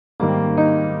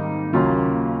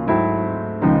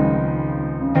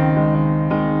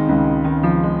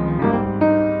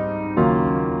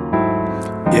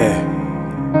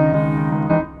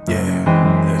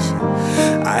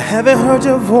haven't heard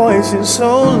your voice in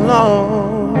so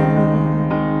long.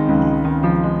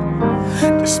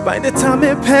 Despite the time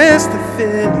it passed, the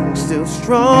feeling's still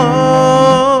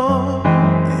strong.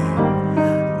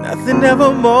 Nothing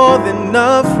ever more than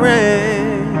a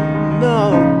friend,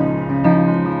 no.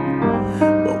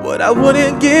 But what I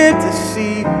wouldn't give to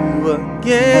see you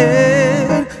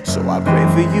again. So I pray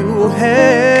for you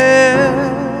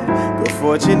health, good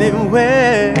fortune and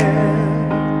wealth,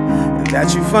 and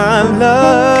that you find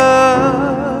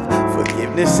love,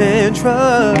 forgiveness and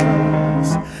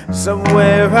trust.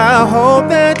 Somewhere I hope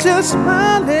that you're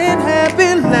smiling,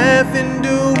 happy, laughing,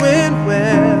 doing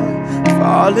well,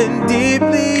 falling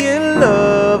deeply in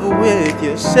love with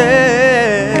yourself.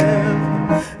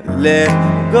 Let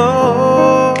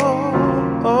go,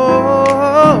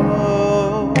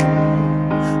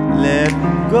 let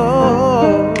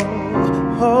go.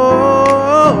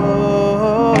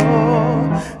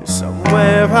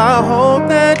 Somewhere I hope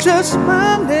that you're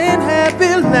smiling,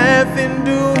 happy, laughing,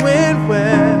 doing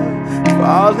well,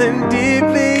 falling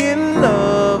deeply in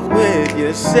love with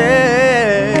yourself,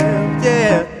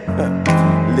 yeah.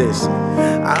 Listen,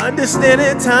 I understand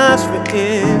at times, for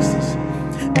instance,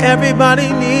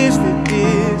 everybody needs the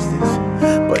distance.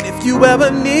 But if you ever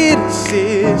need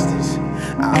assistance,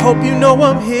 I hope you know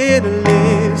I'm here to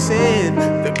listen.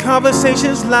 The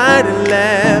conversations, light and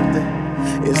laughter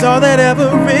is all that ever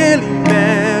really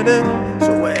mattered.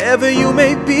 So wherever you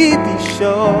may be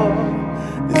sure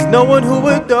there's no one who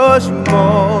adores you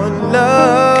more.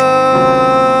 Love,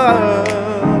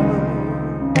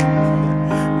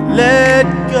 let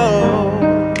go,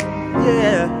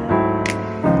 yeah.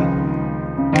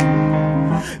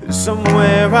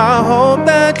 Somewhere I hope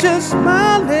that you're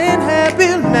smiling,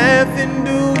 happy, laughing,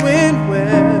 doing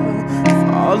well,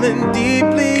 falling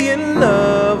deeply in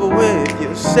love with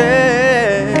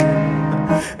yourself.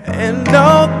 And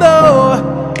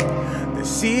although the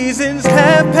seasons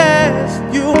have passed,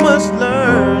 you must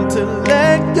learn to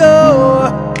let go.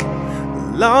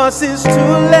 Losses to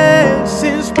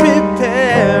lessons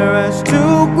prepare us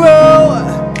to grow.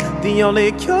 The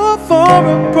only cure for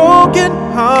a broken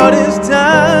heart is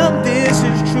time. This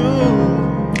is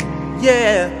true,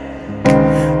 yeah.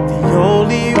 The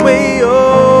only way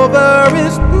over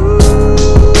is through.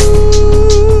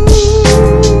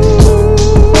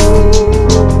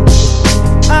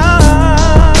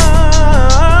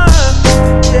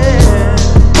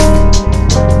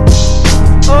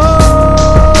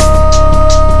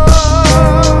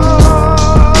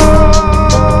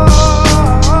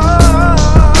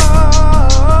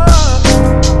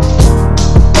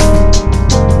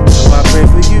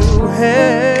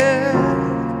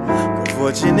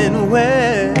 Fortune and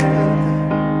wealth,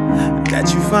 that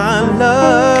you find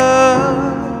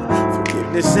love,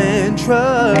 forgiveness and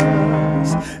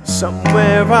trust.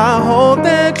 Somewhere I hope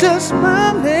that you're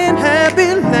smiling,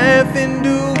 happy, laughing,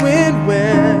 doing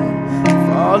well,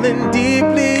 falling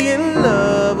deeply in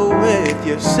love with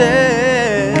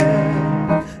yourself.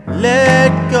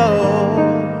 Let go.